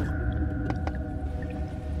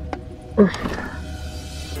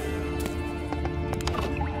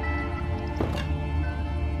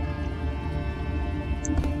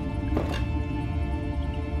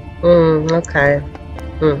 Okay.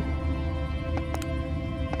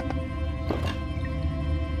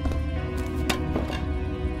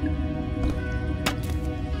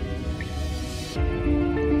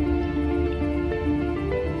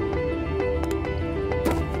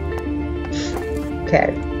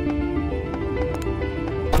 Okay.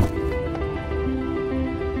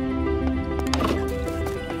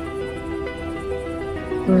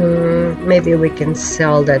 Maybe we can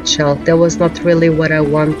sell that shelf. That was not really what I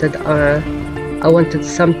wanted. I wanted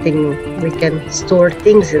something we can store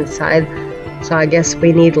things inside. So I guess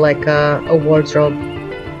we need like a wardrobe.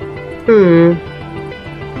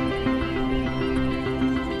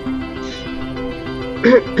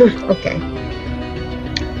 Okay.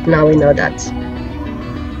 Now we know that.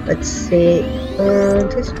 Let's see.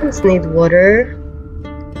 These ones need water.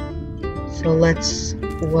 So let's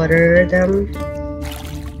water them.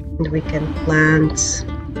 And we can plant.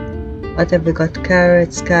 What have we got?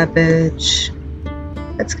 Carrots, cabbage.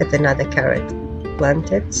 Let's get another carrot.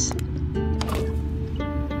 Plant it.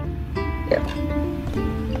 Yep.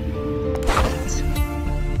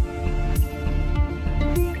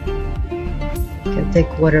 You can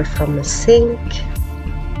take water from the sink.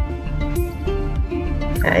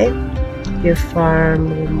 Okay. You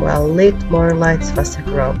farm well lit, more lights, faster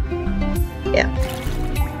grow. Yeah.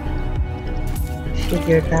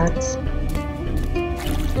 Figure that.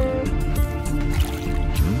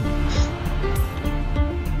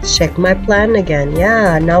 Check my plan again.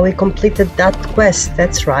 Yeah, now we completed that quest.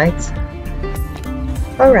 That's right.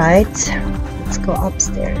 Alright. Let's go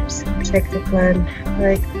upstairs. Check the plan.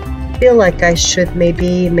 I feel like I should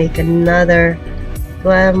maybe make another. Do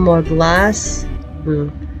I have more glass?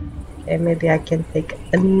 Okay, maybe I can take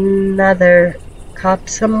another cup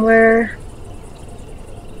somewhere.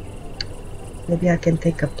 Maybe I can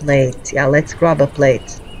take a plate. Yeah, let's grab a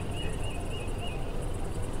plate.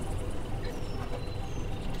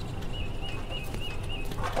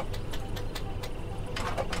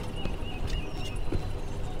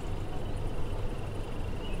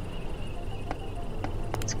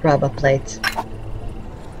 Let's grab a plate.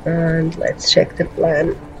 And let's check the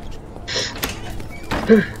plan.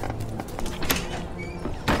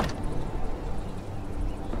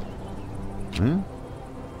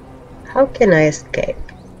 How can I escape?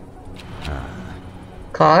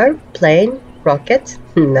 Car, plane, rocket?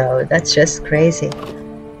 No, that's just crazy.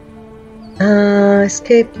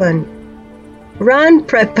 Escape plan. Run,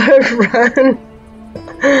 prepper, run.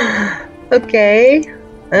 Okay.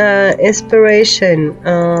 Inspiration.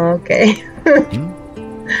 Okay.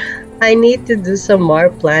 I need to do some more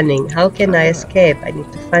planning. How can I escape? I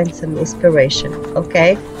need to find some inspiration.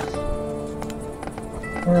 Okay.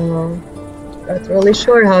 Not really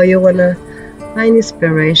sure how you wanna find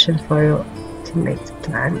inspiration for you to make the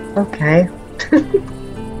plan. Okay.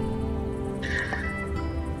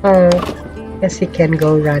 Guess he can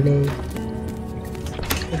go running.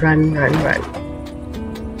 Run, run, run.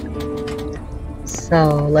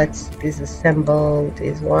 So let's disassemble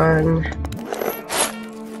this one.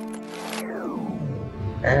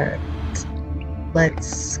 And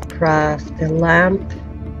let's craft the lamp.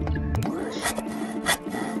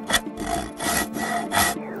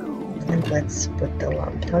 And let's put the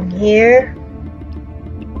lamp on here.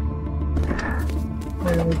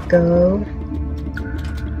 There we go.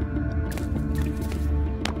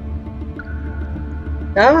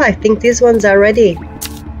 Oh, I think these ones are ready.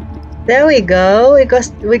 There we go.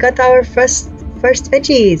 We got our first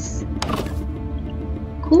veggies.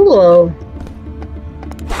 Cool.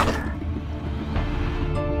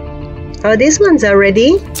 Oh, these ones are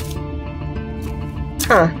ready.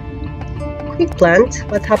 Huh. Quick plant.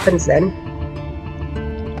 What happens then?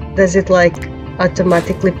 Does it like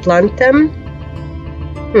automatically plant them?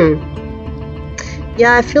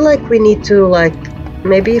 Yeah, I feel like we need to like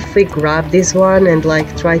maybe if we grab this one and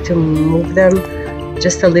like try to move them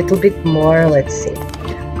just a little bit more. Let's see.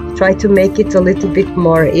 Try to make it a little bit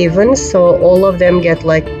more even so all of them get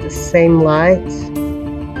like the same light.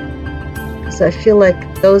 So I feel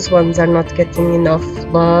like those ones are not getting enough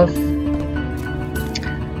love.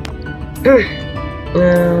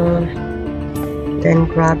 Then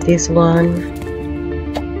grab this one,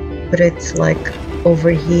 put it like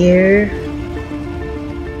over here,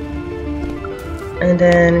 and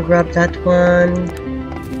then grab that one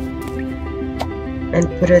and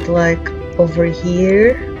put it like over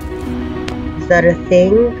here. Is that a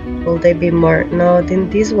thing? Will they be more? No, then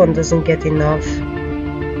this one doesn't get enough.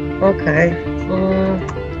 Okay.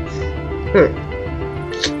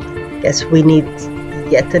 Guess we need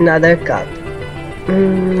yet another cup.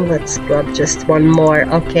 Let's grab just one more.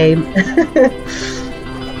 Okay.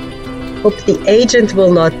 Hope the agent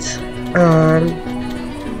will not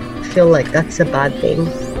feel like that's a bad thing.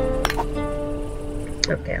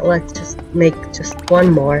 Okay, let's just make just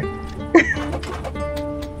one more.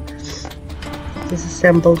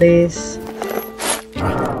 Disassemble this.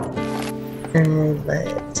 And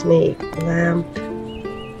let's make lamp.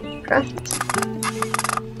 craft.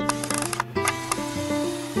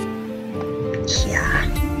 Yeah.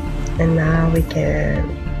 And now we can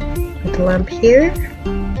put a lamp here.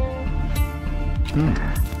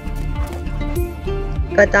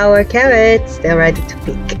 Got our carrots, they're ready to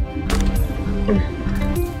pick.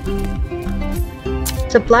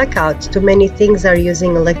 It's a blackout. Too many things are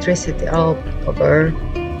using electricity. Oh, bugger.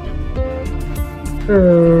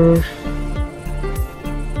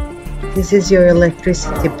 This is your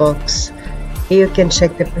electricity box. Here you can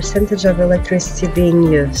check the percentage of electricity being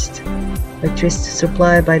used. Electricity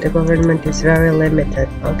supply by the government is very limited.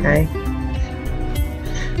 Okay.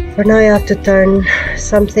 For now you have to turn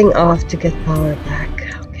something off to get power back.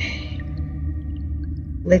 Okay.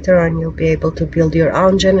 Later on you'll be able to build your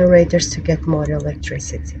own generators to get more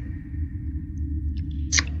electricity.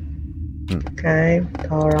 Okay,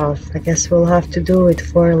 power off. I guess we'll have to do with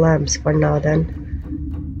 4 lamps for now then.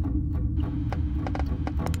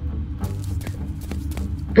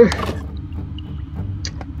 Do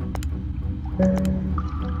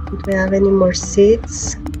we have any more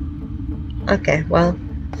seeds? Okay, well,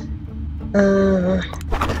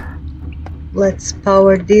 let's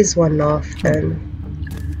power this one off then,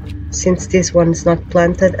 since this one is not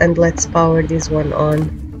planted, and let's power this one on.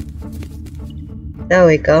 There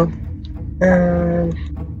we go.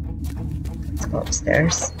 Let's go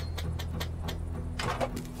upstairs.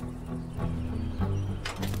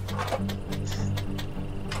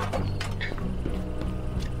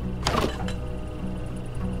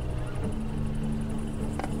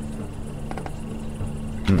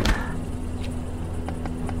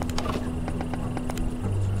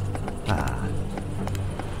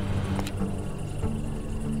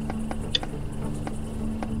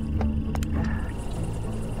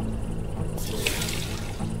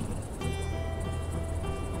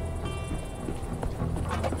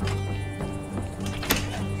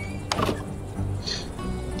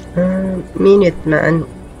 Minuteman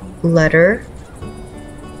letter.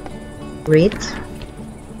 Read.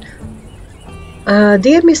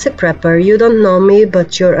 Dear Mr. Prepper, you don't know me,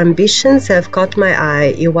 but your ambitions have caught my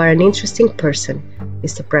eye. You are an interesting person,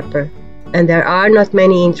 Mr. Prepper, and there are not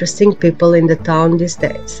many interesting people in the town these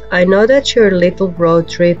days. I know that your little road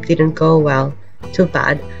trip didn't go well. Too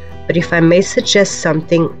bad. But if I may suggest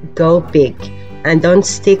something, go big. And don't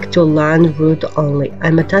stick to land route only.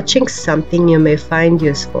 I'm attaching something you may find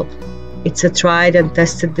useful. It's a tried and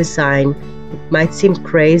tested design. It might seem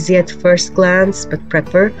crazy at first glance, but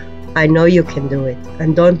Prepper, I know you can do it.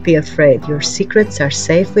 And don't be afraid, your secrets are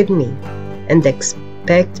safe with me. And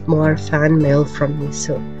expect more fan mail from me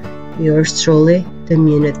soon. Yours truly, the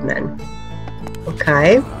Minuteman.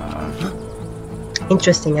 Okay.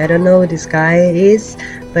 Interesting. I don't know who this guy is,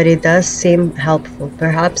 but it does seem helpful.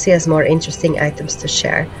 Perhaps he has more interesting items to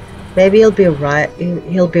share. Maybe he'll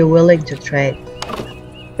be willing to trade.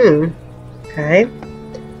 Okay.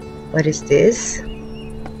 What is this?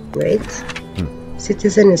 Wait.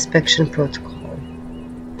 Citizen inspection protocol.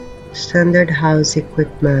 Standard house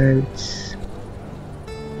equipment.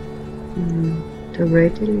 The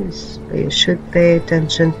rating is, you should pay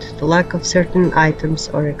attention to the lack of certain items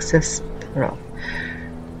or excess thereof.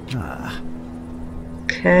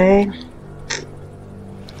 Okay.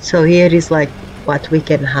 So here is like what we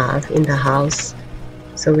can have in the house,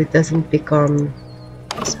 so it doesn't become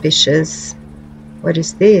suspicious. What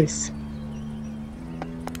is this?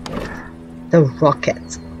 The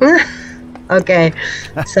rocket. Okay,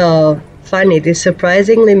 so funny. This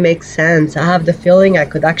surprisingly makes sense. I have the feeling I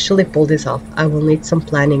could actually pull this off. I will need some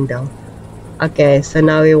planning though. Okay, so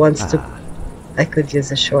now he wants to... I could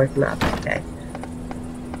use a short map. Okay.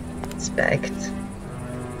 Inspect.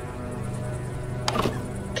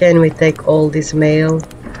 Can we take all this mail?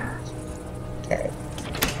 Okay.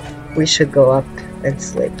 We should go up and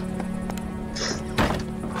sleep.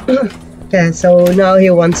 Okay, so now he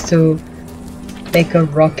wants to make a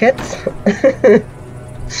rocket.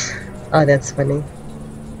 Oh, that's funny.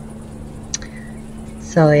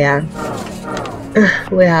 So yeah,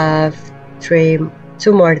 we have 2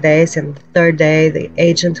 more days, and the 3rd day the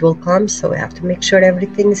agent will come, so we have to make sure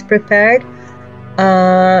everything is prepared.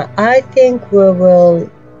 I think we will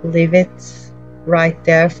leave it right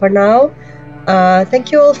there for now.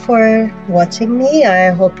 Thank you all for watching me.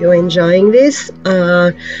 I hope you're enjoying this.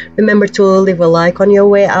 Remember to leave a like on your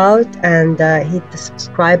way out, and hit the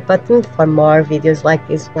subscribe button for more videos like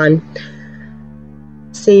this one.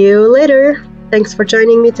 See you later. Thanks for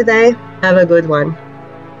joining me today. Have a good one.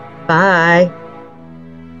 Bye.